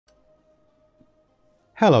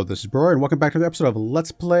Hello, this is Broyar, and welcome back to the episode of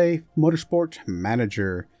Let's Play Motorsport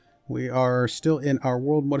Manager. We are still in our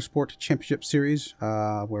World Motorsport Championship series,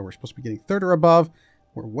 where we're supposed to be getting third or above.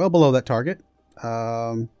 We're well below that target.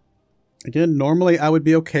 Again, normally I would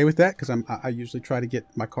be okay with that, because I usually try to get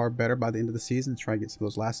my car better by the end of the season, try to get some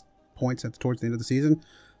of those last points towards the end of the season.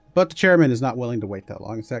 But the chairman is not willing to wait that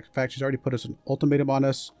long. In fact, she's already put us an ultimatum on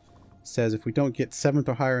us. Says if we don't get 7th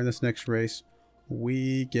or higher in this next race,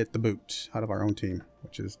 we get the boot out of our own team,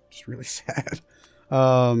 which is just really sad.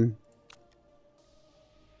 I'm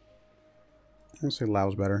gonna say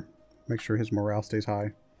Lau's better. Make sure his morale stays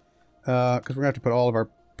high. Because we're gonna have to put all of our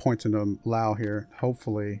points into Lau here.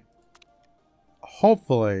 Hopefully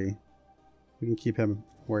we can keep him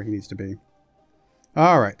where he needs to be.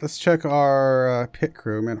 Alright, let's check our pit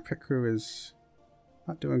crew. Man, our pit crew is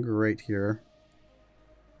not doing great here.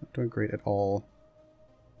 Not doing great at all.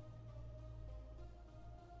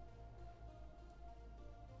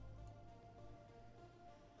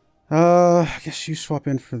 I guess you swap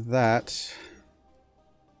in for that.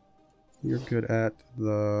 You're good at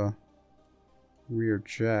the rear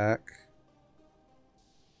jack.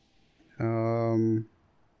 That's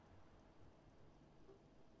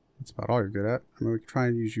about all you're good at. I mean, we can try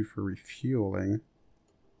and use you for refueling.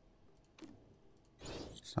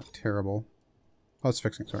 It's not terrible. Oh, it's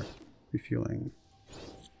fixing, sorry. Refueling.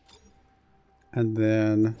 And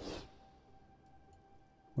then...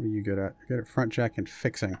 what are you good at? You're good at front jack and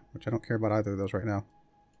fixing, which I don't care about either of those right now.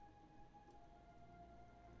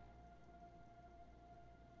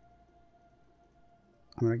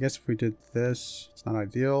 I mean, I guess if we did this, it's not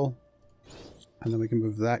ideal. And then we can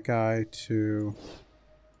move that guy to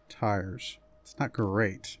tires. It's not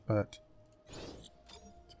great, but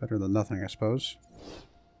it's better than nothing, I suppose.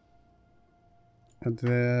 And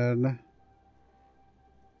then...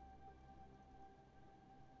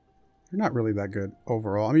 you're not really that good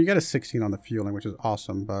overall. I mean, you got a 16 on the fueling, which is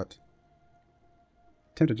awesome, but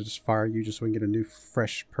I'm tempted to just fire you just so we can get a new,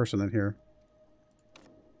 fresh person in here.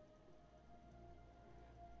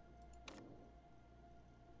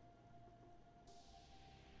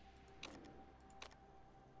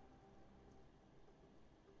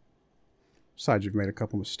 Besides, you've made a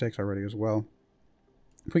couple mistakes already as well.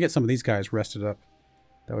 If we get some of these guys rested up,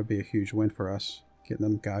 that would be a huge win for us.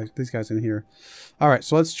 Getting these guys in here. All right,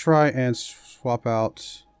 so let's try and swap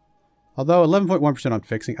out. Although 11.1% on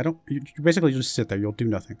fixing, you basically just sit there. You'll do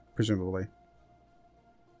nothing, presumably.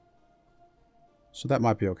 So that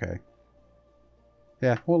might be okay.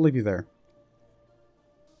 Yeah, we'll leave you there.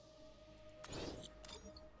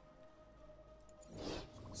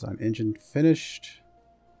 Design engine finished.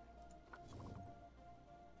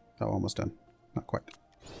 Oh, almost done. Not quite.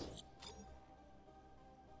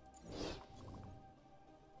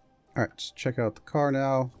 Alright, let's check out the car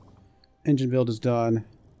now. Engine build is done.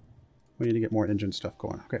 We need to get more engine stuff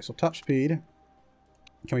going. Okay, so top speed.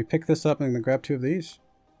 Can we pick this up and then grab 2 of these?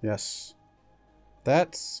 Yes.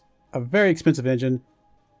 That's a very expensive engine,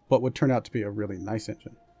 but would turn out to be a really nice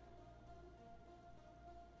engine.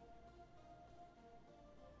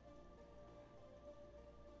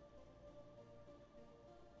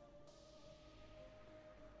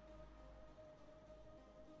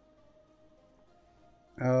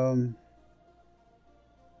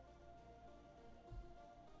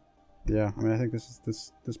 Yeah, I mean, I think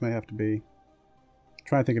this may have to be. I'm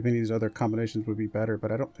trying to think if any of these other combinations would be better,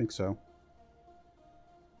 but I don't think so.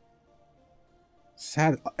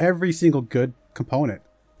 Sad. Every single good component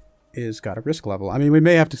is got a risk level. I mean, we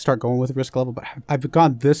may have to start going with a risk level, but I've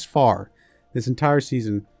gone this far, this entire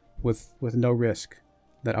season, with no risk,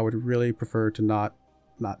 that I would really prefer to not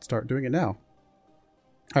start doing it now.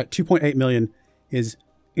 All right, 2.8 million is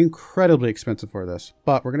incredibly expensive for this,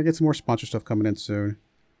 but we're gonna get some more sponsor stuff coming in soon.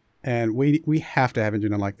 And we have to have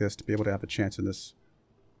engine like this to be able to have a chance in this.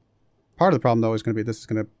 Part of the problem, though, is going to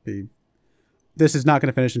be this is not going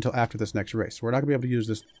to finish until after this next race. So we're not going to be able to use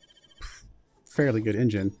this fairly good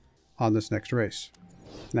engine on this next race.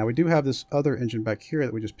 Now, we do have this other engine back here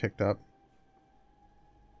that we just picked up.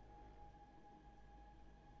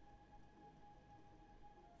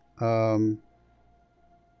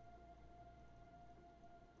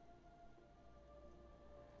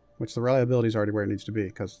 Which the reliability is already where it needs to be,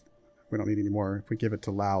 because we don't need any more. If we give it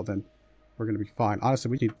to Lau, then we're going to be fine.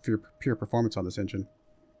 Honestly, we need pure performance on this engine.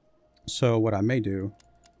 So what I may do,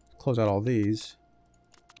 close out all these,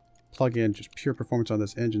 plug in just pure performance on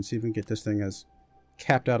this engine, see if we can get this thing as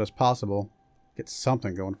capped out as possible, get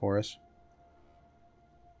something going for us.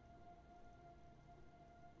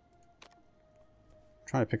 I'm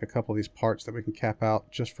trying to pick a couple of these parts that we can cap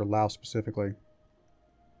out just for Lau specifically.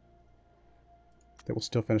 That will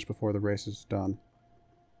still finish before the race is done.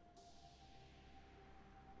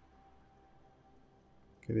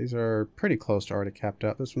 these are pretty close to already capped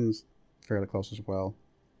out. This one's fairly close as well.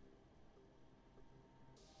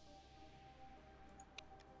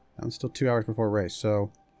 And still 2 hours before race,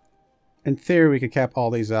 so in theory we could cap all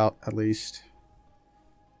these out at least.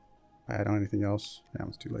 Add on anything else? That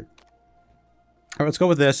one's too late. Alright, let's go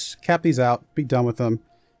with this. Cap these out. Be done with them.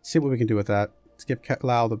 See what we can do with that. Let's give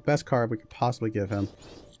Lau the best card we could possibly give him.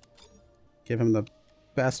 Give him the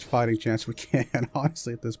best fighting chance we can,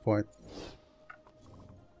 honestly, at this point.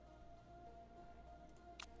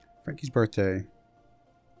 Frankie's birthday.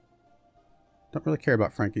 Don't really care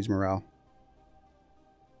about Frankie's morale.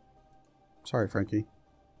 Sorry, Frankie.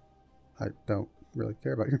 I don't really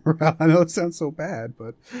care about your morale. I know it sounds so bad,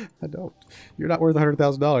 but I don't. You're not worth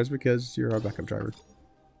 $100,000 because you're our backup driver.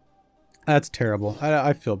 That's terrible.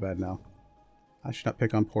 I feel bad now. I should not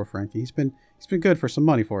pick on poor Frankie. He's been good for some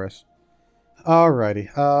money for us.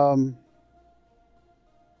 Alrighty.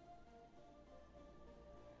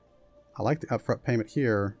 I like the upfront payment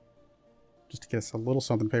here, just to get us a little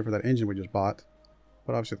something to pay for that engine we just bought.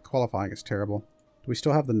 But obviously the qualifying is terrible. Do we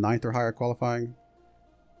still have the 9th or higher qualifying?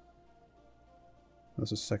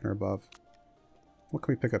 This is 2nd or above. What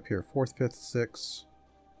can we pick up here? 4th, 5th, 6th.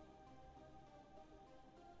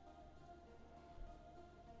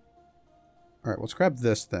 Alright, let's grab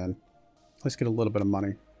this then. Let's get a little bit of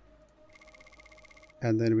money.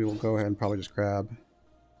 And then we will go ahead and probably just grab...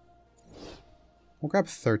 We'll grab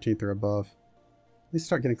 13th or above. At least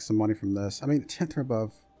start getting some money from this. I mean, 10th or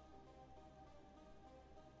above.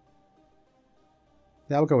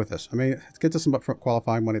 Yeah, I'll go with this. I mean, it gets us some upfront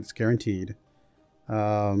qualifying money that's guaranteed.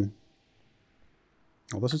 Well,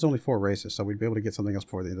 this is only 4 races, so we'd be able to get something else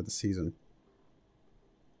before the end of the season.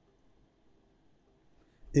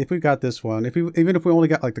 If we got this one, even if we only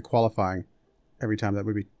got like the qualifying every time, that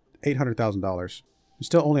would be $800,000. We're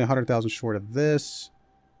still only 100,000 short of this.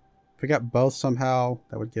 If we got both somehow,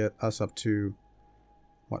 that would get us up to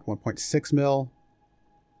what, 1.6 mil,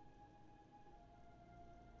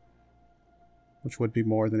 which would be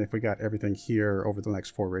more than if we got everything here over the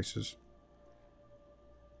next 4 races.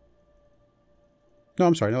 No,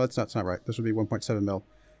 I'm sorry. No, that's not right. This would be 1.7 mil.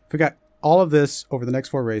 If we got all of this over the next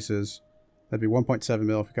 4 races, that'd be 1.7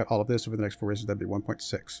 mil. If we got all of this over the next 4 races, that'd be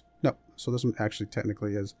 1.6. No, so this one actually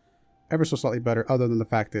technically is ever so slightly better, other than the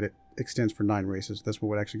fact that it extends for 9 races. This one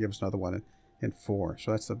would actually give us another one in 4.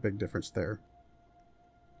 So that's the big difference there.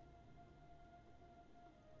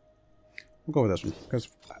 We'll go with this one, because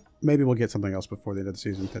maybe we'll get something else before the end of the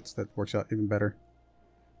season that works out even better.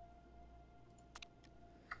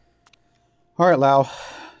 Alright, Lau.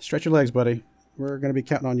 Stretch your legs, buddy. We're going to be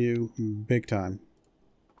counting on you big time.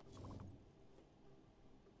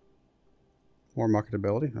 More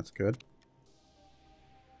marketability. That's good.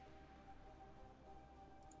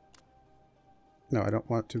 No, I don't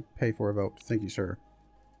want to pay for a vote. Thank you, sir.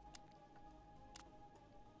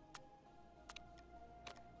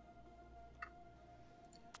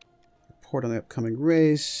 Report on the upcoming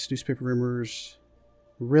race. Newspaper rumors.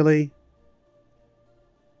 Really?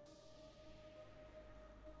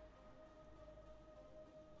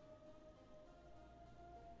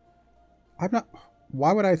 I'm not...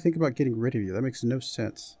 Why would I think about getting rid of you? That makes no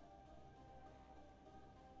sense.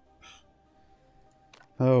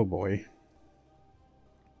 Oh, boy.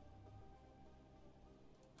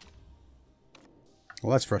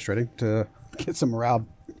 Well, that's frustrating to get some morale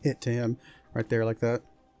hit to him right there like that.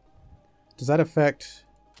 Does that affect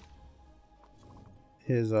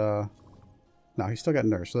his, No, he's still got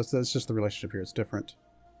nerves, so that's just the relationship here. It's different.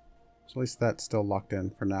 So at least that's still locked in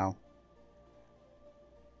for now.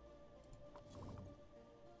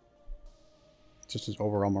 Just his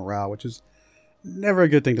overall morale, which is never a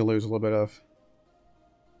good thing to lose a little bit of.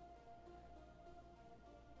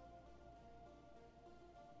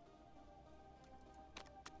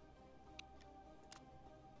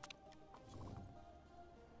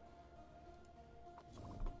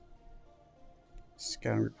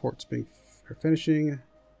 Scouting reports finishing.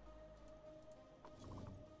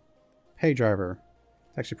 Pay driver.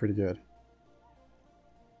 It's actually pretty good.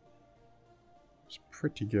 It's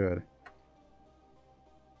pretty good.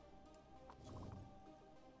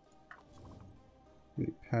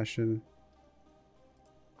 Passion.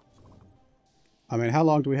 I mean, how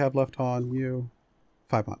long do we have left on you?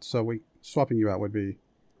 5 months. So swapping you out would be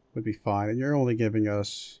fine. And you're only giving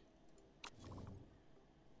us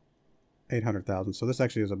 800,000. So this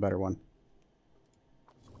actually is a better one.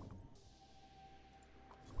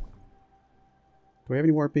 Do we have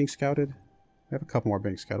any more being scouted? We have a couple more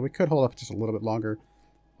being scouted. We could hold up just a little bit longer,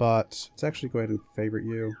 but let's actually go ahead and favorite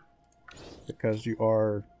you because you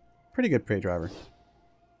are pretty good pay driver.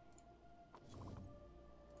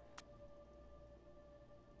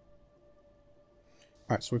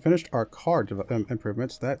 Alright, so we finished our car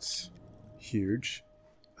improvements. That's huge.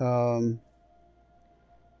 One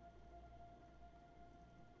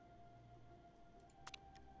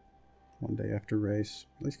day after race.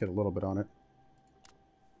 At least get a little bit on it.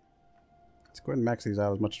 Let's go ahead and max these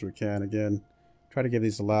out as much as we can. Again, try to give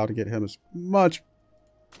these allowed to get him as much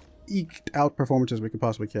eked out performance as we can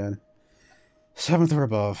possibly can. 7th or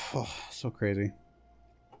above. Oh, so crazy.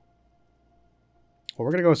 Well,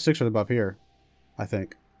 we're going to go with 6th or above here, I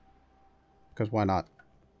think. Because why not?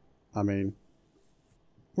 I mean,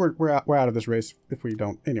 we're out of this race if we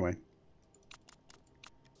don't. Anyway.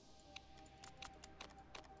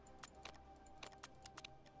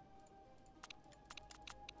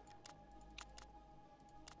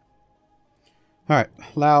 Alright,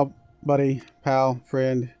 Lau, buddy, pal,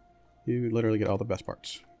 friend, you literally get all the best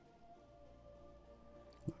parts.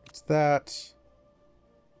 It's that.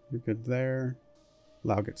 You're good there.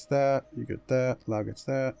 Lau gets that. You get that. Lau gets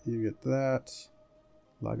that. You get that.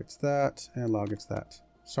 Lau gets that. And Lau gets that.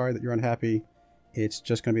 Sorry that you're unhappy. It's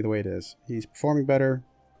just going to be the way it is. He's performing better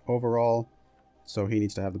overall, so he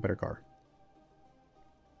needs to have the better car.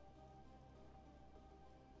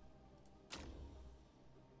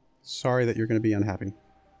 Sorry that you're going to be unhappy.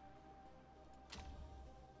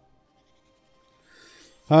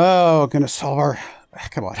 Oh, gonna solve our...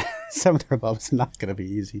 Come on. 7th or above is not going to be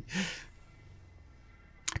easy.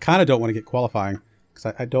 I kind of don't want to get qualifying,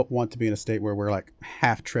 because I don't want to be in a state where we're like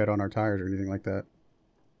half tread on our tires or anything like that.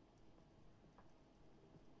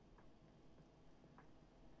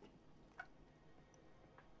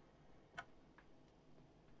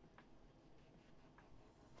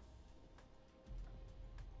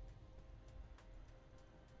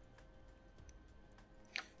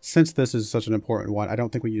 Since this is such an important one, I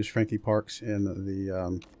don't think we use Frankie Parks in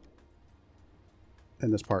the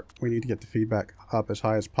in this part. We need to get the feedback up as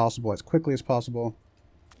high as possible, as quickly as possible,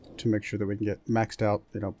 to make sure that we can get maxed out,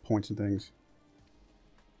 you know, points and things.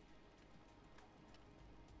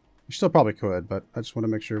 We still probably could, but I just want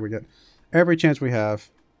to make sure we get every chance we have.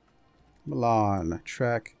 Milan,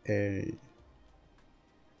 track A.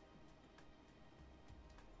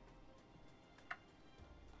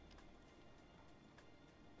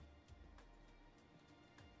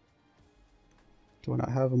 Do I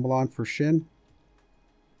not have a Milan for Shin?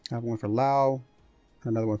 I have one for Lau,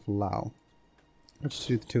 another one for Lau. Let's just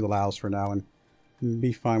do the 2 Laos for now and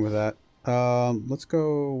be fine with that. Let's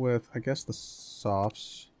go with, I guess, the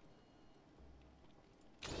softs.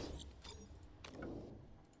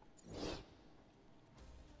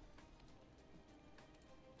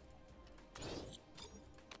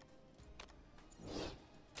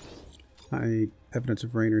 Not any evidence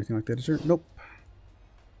of rain or anything like that, is there? Nope.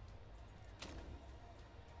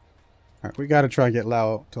 Alright, we gotta try and get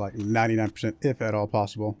Lau to like 99%, if at all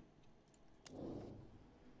possible.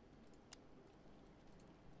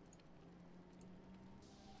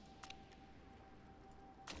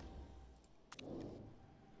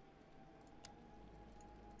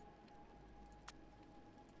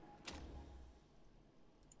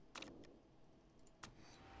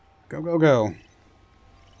 Go, go, go.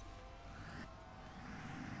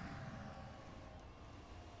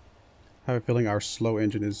 I have a feeling our slow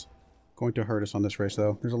engine is going to hurt us on this race,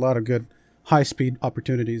 though. There's a lot of good high-speed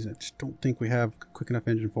opportunities. I just don't think we have a quick enough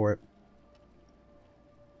engine for it.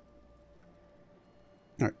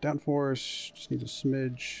 Alright, downforce just needs a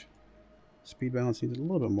smidge. Speed balance needs a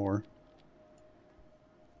little bit more.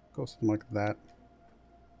 Go something like that.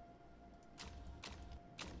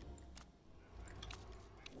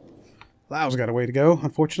 Lau's got a way to go,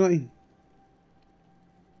 unfortunately.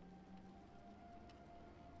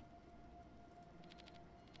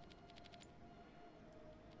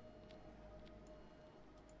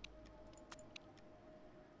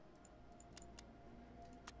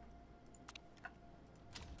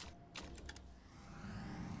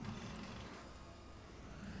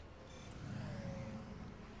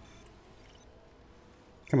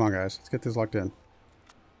 Come on, guys. Let's get this locked in.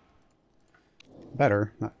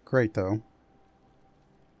 Better. Not great, though.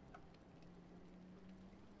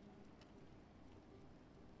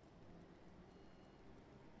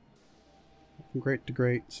 From great to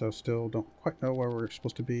great, so still don't quite know where we're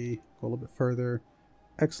supposed to be. Go a little bit further.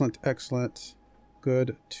 Excellent, excellent.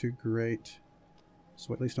 Good to great.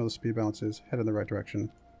 So at least know the speed balance is head in the right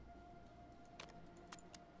direction.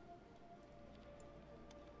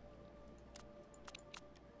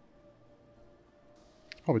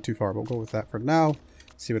 Probably too far, but we'll go with that for now.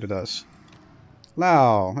 See what it does.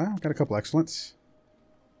 Lau. Well, got a couple excellents.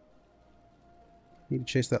 Need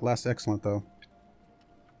to chase that last excellent, though.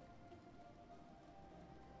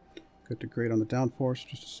 Good to great on the downforce.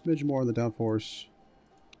 Just a smidge more on the downforce.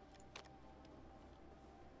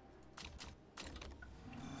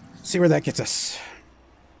 See where that gets us.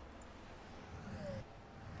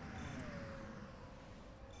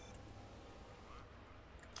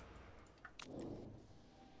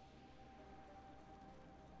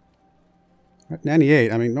 At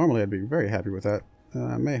 98, I mean, normally I'd be very happy with that.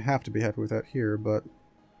 I may have to be happy with that here, but...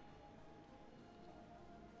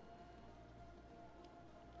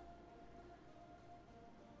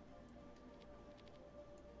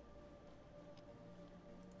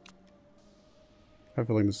 I have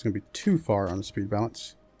a feeling this is going to be too far on the speed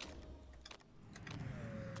balance.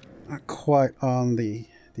 Not quite on the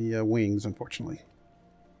wings, unfortunately.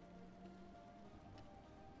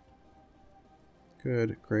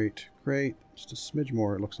 Good, great, great. Just a smidge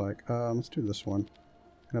more, it looks like. Let's do this one.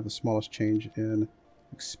 Gonna have the smallest change in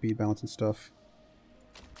like, speed balance and stuff.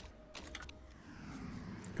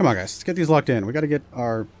 Come on, guys. Let's get these locked in. We got to get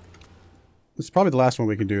our... This is probably the last one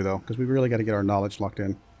we can do, though, because we really got to get our knowledge locked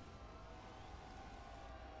in.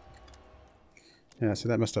 Yeah, so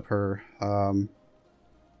that messed up her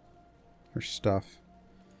stuff.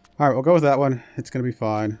 Alright, we'll go with that one. It's going to be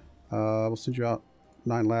fine. We'll send you out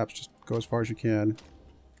 9 laps. Just go as far as you can.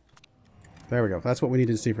 There we go. That's what we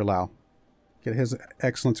needed to see for Lau. Get his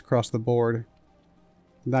excellence across the board.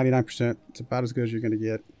 99%. It's about as good as you're going to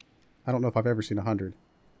get. I don't know if I've ever seen 100.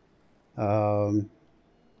 So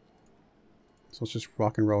let's just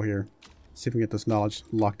rock and roll here. See if we can get this knowledge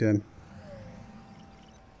locked in.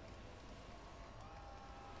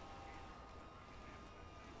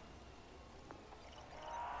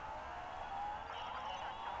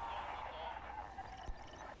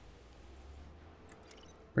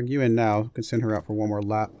 Bring you in now. We can send her out for one more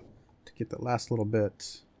lap to get that last little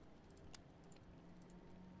bit.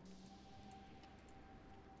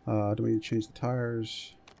 Do we need to change the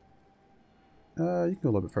tires? You can go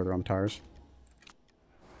a little bit further on the tires.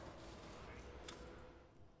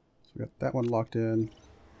 So we got that one locked in.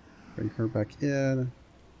 Bring her back in.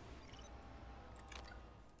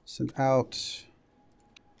 Send out.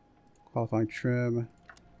 Qualifying trim.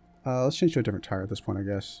 Let's change to a different tire at this point, I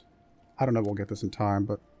guess. I don't know if we'll get this in time,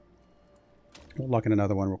 but we'll lock in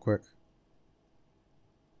another one real quick.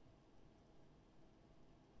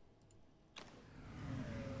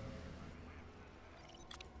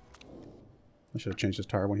 I should have changed his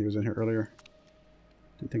tire when he was in here earlier.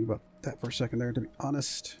 Didn't think about that for a second there, to be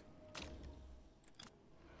honest.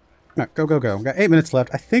 Alright, go, go, go. We've got 8 minutes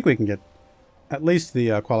left. I think we can get at least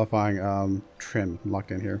the qualifying trim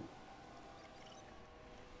locked in here.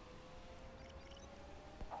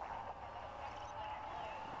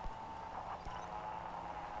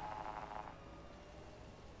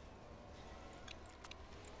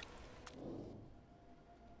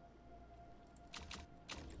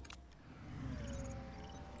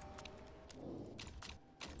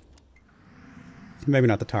 Maybe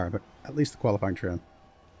not the tire, but at least the qualifying trim.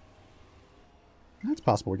 That's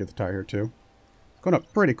possible we get the tire here too. It's going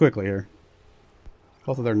up pretty quickly here.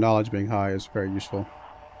 Both of their knowledge being high is very useful.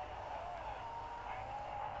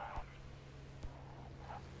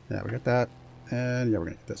 Yeah, we got that. And yeah, we're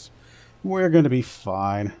going to get this. We're going to be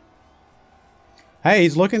fine. Hey,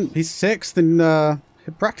 he's 6th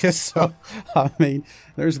in practice, so, I mean,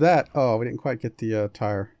 there's that. Oh, we didn't quite get the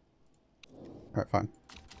tire. Alright, fine.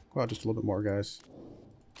 Go out just a little bit more, guys.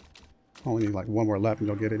 Only need like one more lap and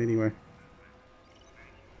you'll get it anyway.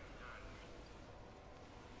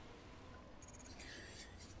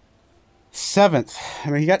 Seventh.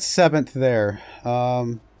 I mean, he got 7th there.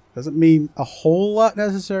 Doesn't mean a whole lot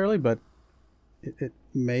necessarily, but it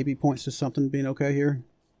maybe points to something being okay here.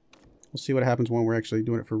 We'll see what happens when we're actually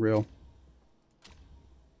doing it for real.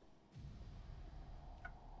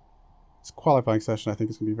 This qualifying session, I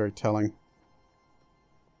think, is going to be very telling.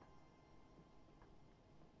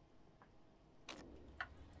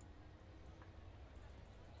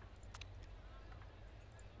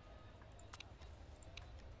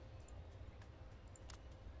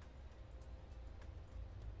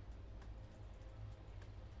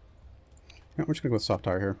 We're just going to go with soft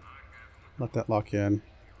tire here. Let that lock in.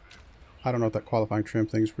 I don't know if that qualifying trim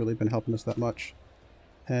thing's really been helping us that much.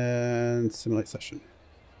 And simulate session.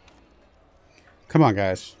 Come on,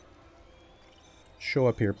 guys. Show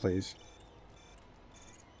up here, please.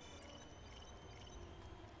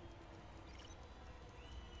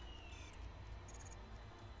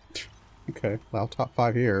 Okay, well, top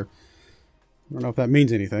 5 here. I don't know if that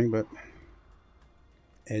means anything, but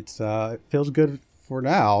it feels good for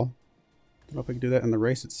now. I don't know if we can do that in the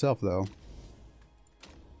race itself, though.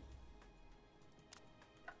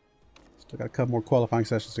 Still got a couple more qualifying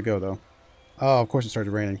sessions to go, though. Oh, of course it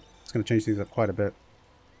started raining. It's going to change things up quite a bit.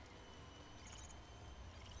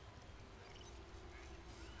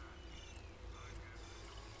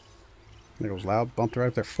 goes Loud. Bumped right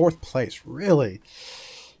up there. 4th place. Really?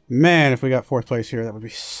 Man, if we got 4th place here, that would be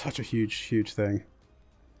such a huge, huge thing.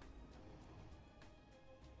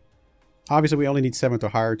 Obviously, we only need 7th or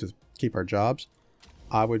higher to keep our jobs.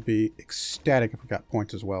 I would be ecstatic if we got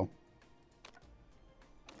points as well.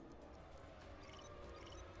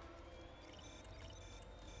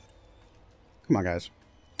 Come on, guys.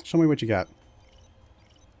 Show me what you got.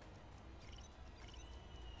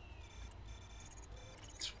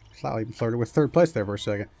 Lau even flirted with 3rd place there for a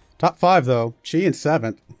second. Top 5, though. Chi in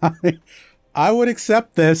 7th. I would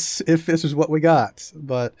accept this if this is what we got.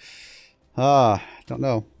 But, don't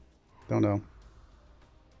know. Don't know.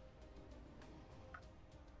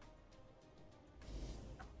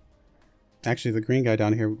 Actually, the green guy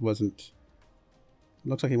down here wasn't...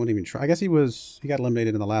 Looks like he wouldn't even try. I guess he got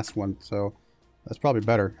eliminated in the last one, so that's probably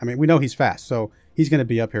better. I mean, we know he's fast, so he's going to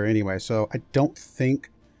be up here anyway. So I don't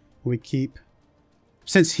think we keep...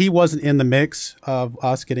 Since he wasn't in the mix of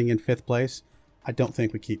us getting in 5th place, I don't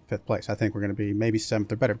think we keep 5th place. I think we're going to be maybe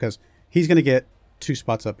 7th or better, because he's going to get 2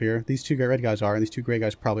 spots up here. These 2 red guys are, and these 2 gray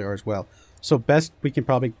guys probably are as well. So best we can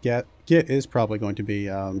probably get is probably going to be...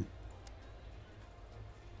 do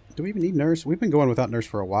we even need nurse? We've been going without nurse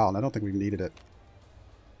for a while, and I don't think we've needed it.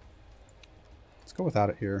 Let's go without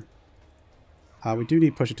it here. We do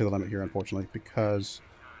need push it to the limit here, unfortunately, because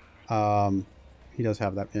he does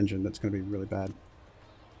have that engine that's going to be really bad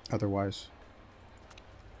otherwise.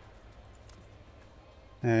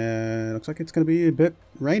 And it looks like it's going to be a bit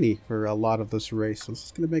rainy for a lot of this race, so this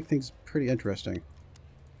is going to make things pretty interesting.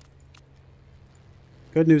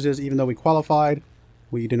 Good news is, even though we qualified,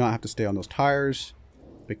 we do not have to stay on those tires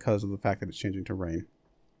because of the fact that it's changing to rain.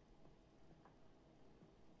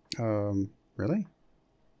 Really?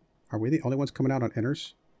 Are we the only ones coming out on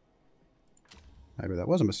inners? Maybe that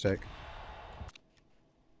was a mistake.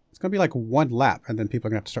 It's going to be like 1 lap, and then people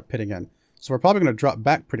are going to have to start pitting in. So we're probably going to drop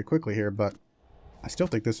back pretty quickly here, but I still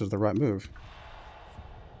think this is the right move.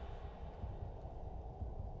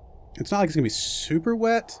 It's not like it's going to be super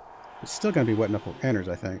wet. It's still going to be wet enough for inners,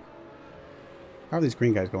 I think. How are these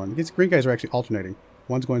green guys going? These green guys are actually alternating.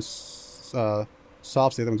 One's going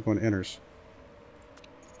softs, the other one's going inners.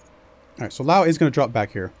 Alright, so Lau is going to drop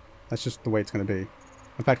back here. That's just the way it's going to be.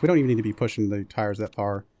 In fact, we don't even need to be pushing the tires that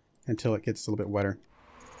far until it gets a little bit wetter.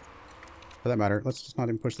 For that matter, let's just not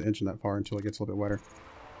even push the engine that far until it gets a little bit wetter.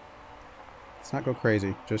 Let's not go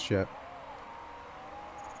crazy just yet.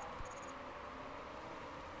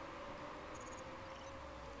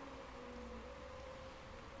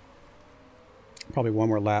 Probably 1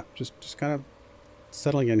 more lap. Just kind of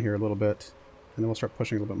settling in here a little bit, and then we'll start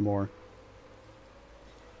pushing a little bit more.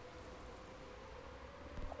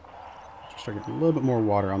 Just start getting a little bit more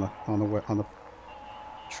water on the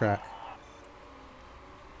track.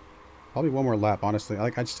 Probably 1 more lap, honestly.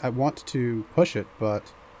 I want to push it, but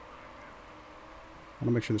I want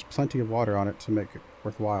to make sure there's plenty of water on it to make it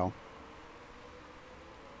worthwhile.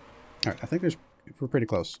 All right, I think we're pretty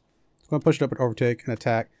close. Let's go and push it up and overtake and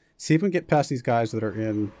attack. See if we can get past these guys that are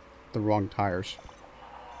in the wrong tires.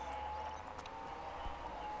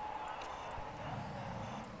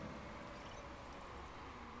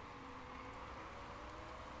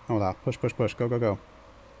 Oh, wow. Push, push, push. Go, go, go.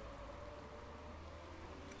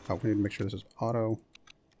 Oh, we need to make sure this is auto.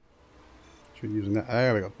 Should be using that.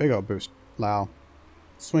 There we go. Big old boost. Lau.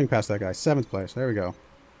 Swing past that guy. 7th place. There we go.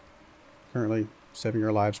 Currently saving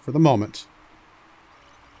our lives for the moment.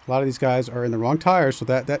 A lot of these guys are in the wrong tires, so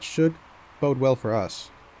that should bode well for us.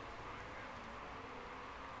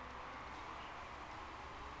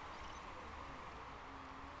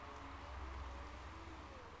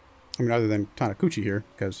 I mean, other than Tanakuchi here,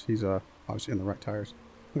 because he's obviously in the right tires.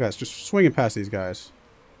 Look at us, just swinging past these guys.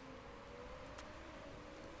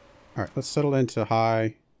 Alright, let's settle into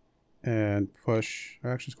high and push.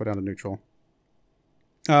 Actually, let's go down to neutral.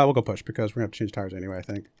 We'll go push, because we're going to have to change tires anyway, I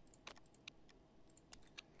think.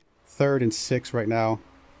 3rd and 6th right now.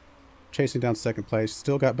 Chasing down 2nd place.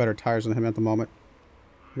 Still got better tires than him at the moment.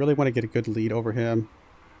 Really want to get a good lead over him.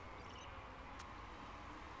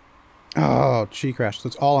 Oh, Chi crashed. So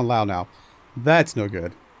it's all on Lau now. That's no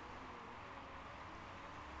good.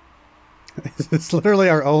 It's literally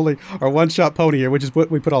our one-shot pony here, which is what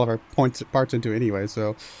we put all of our parts into anyway,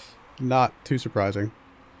 so not too surprising.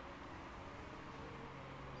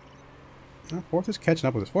 4th is catching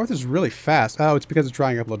up with us. 4th is really fast. Oh, it's because it's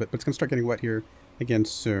drying up a little bit, but it's going to start getting wet here again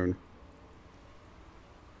soon.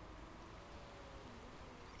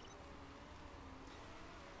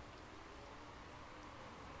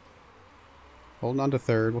 Holding on to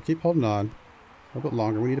 3rd. We'll keep holding on a little bit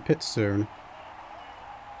longer. We need to pit soon.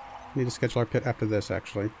 We need to schedule our pit after this,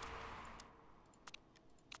 actually.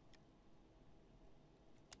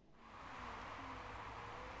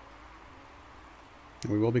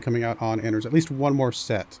 And we will be coming out on inners at least one more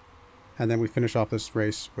set. And then we finish off this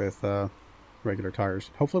race with regular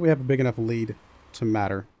tires. Hopefully we have a big enough lead to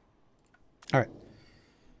matter. Alright.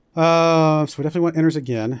 So we definitely want inners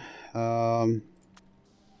again. How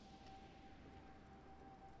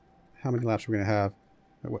many laps are we going to have?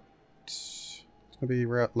 What? It's going to be,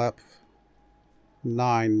 we're at lap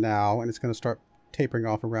 9 now, and it's going to start tapering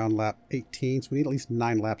off around lap 18, so we need at least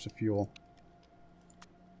 9 laps of fuel.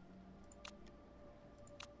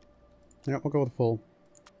 Yeah, we'll go with the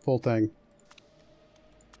full thing.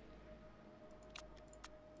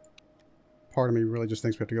 Part of me really just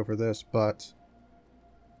thinks we have to go for this, but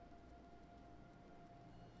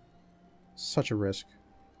such a risk.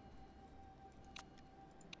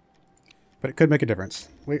 But it could make a difference.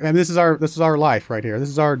 And this is our life right here. This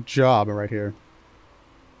is our job right here.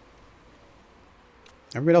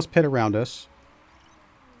 Everybody else pit around us.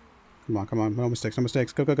 Come on, come on. No mistakes, no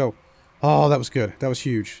mistakes. Go, go, go. Oh, that was good. That was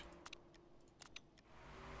huge.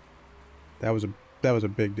 That was a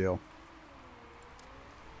big deal.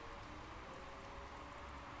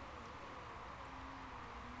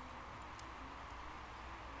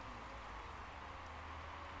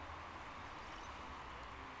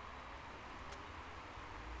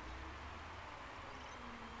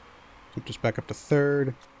 So just back up to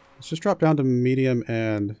third. Let's just drop down to medium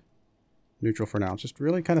and neutral for now. Just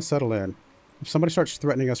really kind of settle in. If somebody starts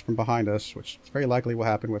threatening us from behind us, which is very likely will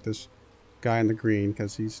happen with this guy in the green,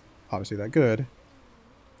 because he's obviously that good,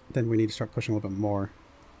 then we need to start pushing a little bit more.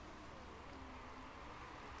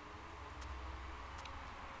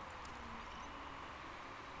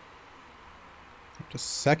 Up to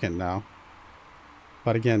second now.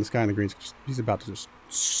 But again, this guy in the green, he's about to just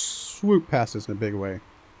swoop past us in a big way.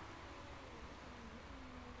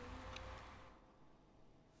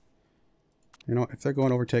 You know, if they're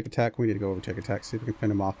going overtake attack, we need to go overtake attack. See if we can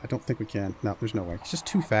fend him off. I don't think we can. No, there's no way. He's just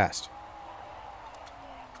too fast.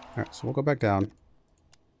 Alright, so we'll go back down.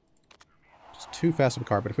 Just too fast of a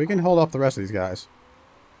car. But if we can hold off the rest of these guys.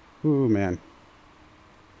 Ooh, man.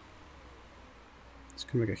 It's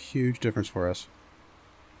going to make a huge difference for us.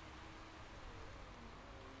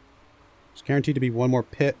 It's guaranteed to be one more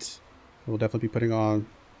pit. We'll definitely be putting on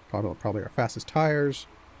probably our fastest tires.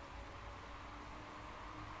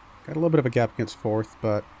 Got a little bit of a gap against fourth,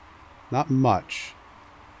 but not much.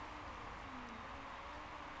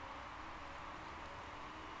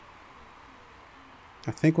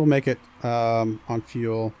 I think we'll make it on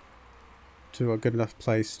fuel to a good enough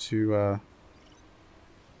place to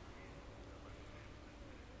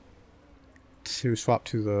swap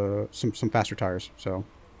to some faster tires. So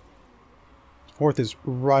fourth is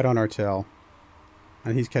right on our tail,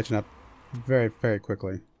 and he's catching up very, very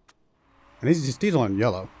quickly. And he's just dieseling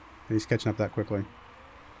yellow. And he's catching up that quickly.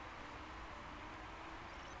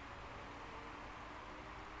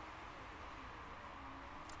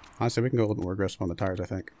 Honestly, we can go a little more aggressive on the tires, I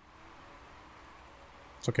think.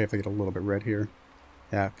 It's okay if they get a little bit red here.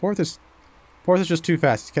 Yeah, fourth is just too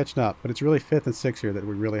fast. He's catching up. But it's really fifth and sixth here that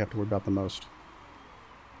we really have to worry about the most.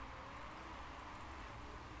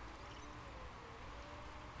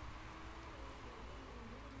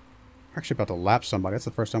 We're actually about to lap somebody. That's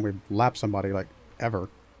the first time we've lapped somebody, like, ever.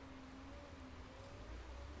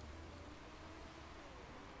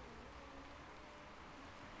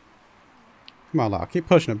 Come on, Lau. Keep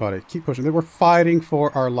pushing it, buddy. Keep pushing it. We're fighting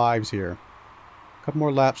for our lives here. A couple more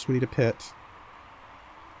laps. We need to pit.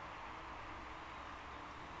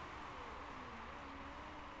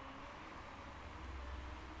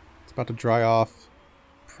 It's about to dry off.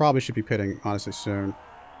 Probably should be pitting, honestly, soon.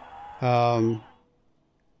 Can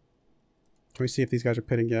we see if these guys are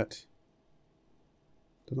pitting yet?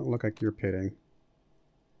 Doesn't look like you're pitting.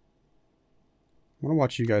 I want to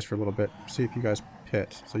watch you guys for a little bit. See if you guys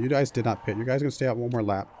pit. So you guys did not pit. You guys are going to stay out one more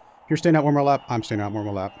lap. If you're staying out one more lap, I'm staying out one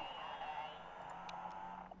more lap.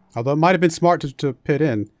 Although it might have been smart to pit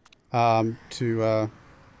in.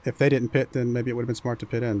 If they didn't pit, then maybe it would have been smart to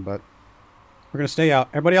pit in. But we're going to stay out.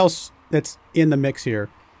 Everybody else that's in the mix here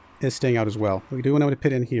is staying out as well. We do want to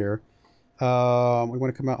pit in here. We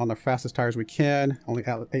want to come out on the fastest tires we can. Only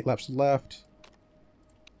 8 laps left.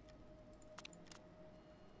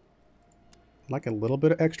 I'd like a little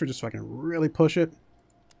bit of extra just so I can really push it.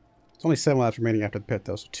 It's only 7 laps remaining after the pit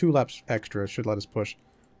though, so 2 laps extra should let us push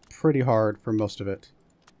pretty hard for most of it.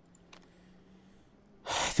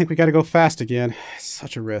 I think we got to go fast again. It's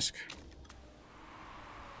such a risk.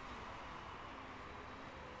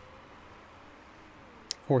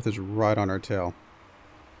 Fourth is right on our tail.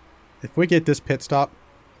 If we get this pit stop,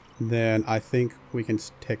 then I think we can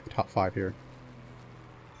take the top 5 here.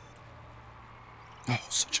 Oh,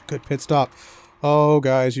 such a good pit stop. Oh,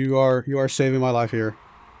 guys, you are saving my life here.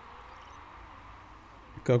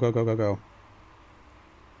 Go, go, go, go, go.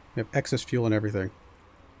 We have excess fuel and everything.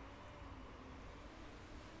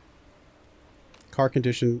 Car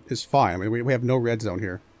condition is fine. I mean, we have no red zone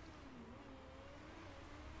here.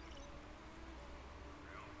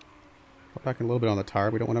 Put back in a little bit on the tire.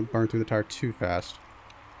 We don't want to burn through the tire too fast.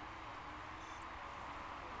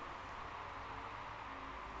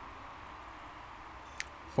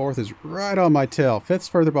 Fourth is right on my tail. Fifth's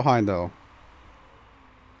further behind, though.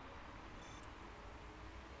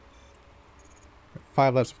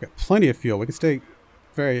 5 laps. We've got plenty of fuel. We can stay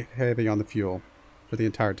very heavy on the fuel for the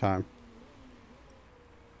entire time.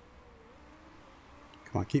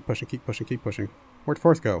 Come on, keep pushing, keep pushing, keep pushing. Where'd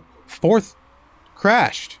fourth go? Fourth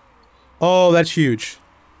crashed. Oh, that's huge.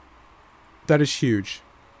 That is huge.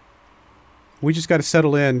 We just got to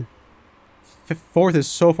settle in. Fourth is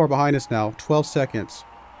so far behind us now. 12 seconds.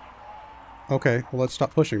 Okay, well, let's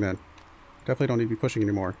stop pushing then. Definitely don't need to be pushing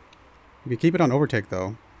anymore. You can keep it on overtake,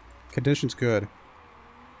 though. Condition's good.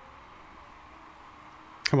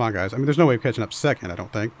 Come on, guys. I mean, there's no way of catching up second, I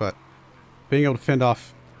don't think, but being able to fend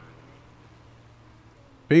off...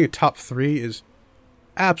 Being a top 3 is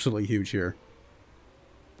absolutely huge here.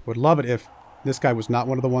 Would love it if this guy was not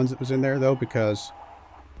one of the ones that was in there, though, because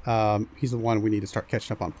he's the one we need to start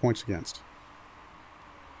catching up on points against.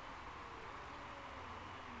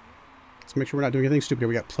 Let's make sure we're not doing anything stupid here.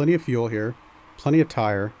 We got plenty of fuel here. Plenty of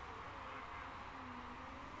tire.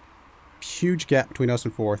 Huge gap between us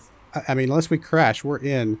and fourth. I mean, unless we crash, we're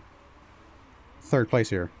in third place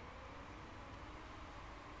here.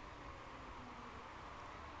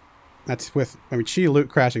 That's with... I mean, Luke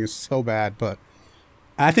crashing is so bad, but...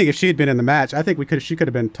 I think if she had been in the match, I think she could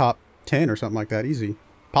have been top 10 or something like that. Easy.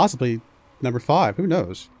 Possibly number 5. Who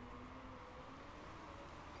knows?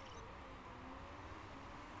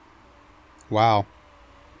 Wow.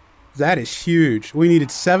 That is huge. We needed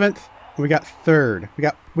 7th, and we got 3rd.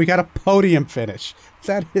 We got a podium finish.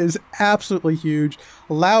 That is absolutely huge.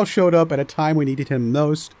 Lau showed up at a time we needed him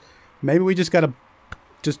most. Maybe we just got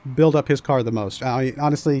to build up his car the most. I mean,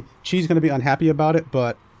 honestly, she's going to be unhappy about it,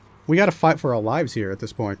 but we got to fight for our lives here at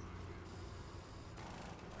this point.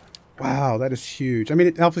 Wow, that is huge. I mean,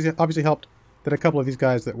 it obviously helped that a couple of these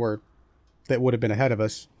guys that would have been ahead of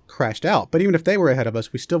us crashed out. But even if they were ahead of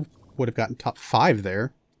us, we still would have gotten top 5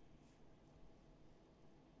 there.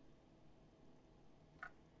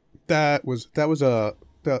 That was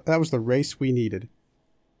the race we needed.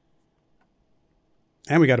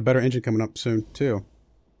 And we got a better engine coming up soon too.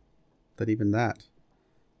 Than even that.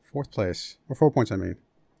 4th place, or 4 points, I mean.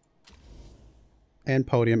 And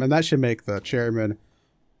podium, and that should make the chairman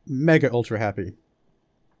mega ultra happy.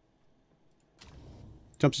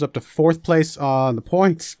 Jumps us up to 4th place on the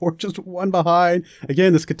points. We're just 1 behind.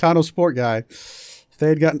 Again, this Katano Sport guy. If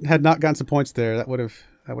they had not gotten some points there, that would have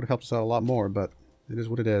helped us out a lot more. But it is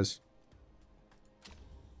what it is.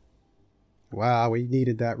 Wow, we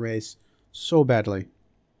needed that race so badly.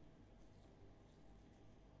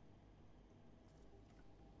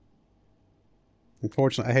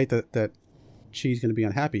 Unfortunately, I hate that she's going to be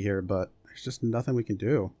unhappy here, but there's just nothing we can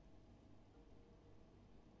do.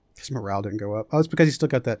 His morale didn't go up. Oh, it's because he still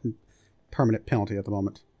got that permanent penalty at the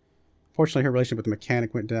moment. Fortunately, her relationship with the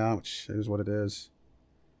mechanic went down, which is what it is.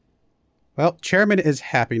 Well, chairman is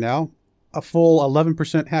happy now. A full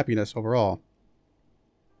 11% happiness overall.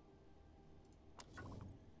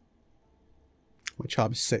 My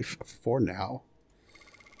job is safe for now.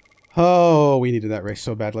 Oh, we needed that race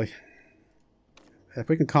so badly. If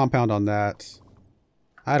we can compound on that,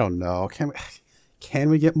 I don't know. Can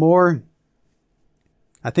we get more?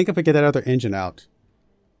 I think if we get that other engine out,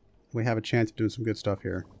 we have a chance of doing some good stuff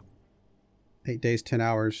here. 8 days, 10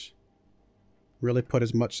 hours. Really put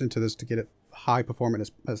as much into this to get it high performance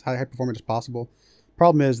as possible.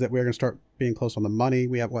 Problem is that we're going to start being close on the money.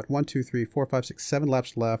 We have what, 1, 2, 3, 4, 5, 6, 7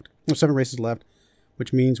 laps left. No, 7 races left,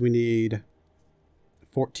 which means we need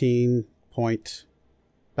about $16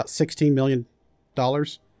 million.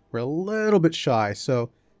 We're a little bit shy, so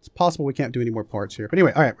it's possible we can't do any more parts here. But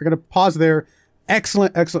anyway, all right, we're going to pause there.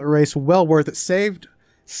 Excellent race. Well worth it. Saved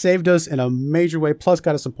us in a major way, plus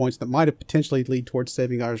got us some points that might have potentially lead towards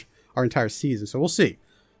saving our entire season. So we'll see.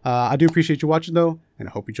 I do appreciate you watching, though, and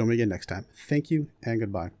I hope you join me again next time. Thank you, and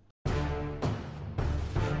goodbye.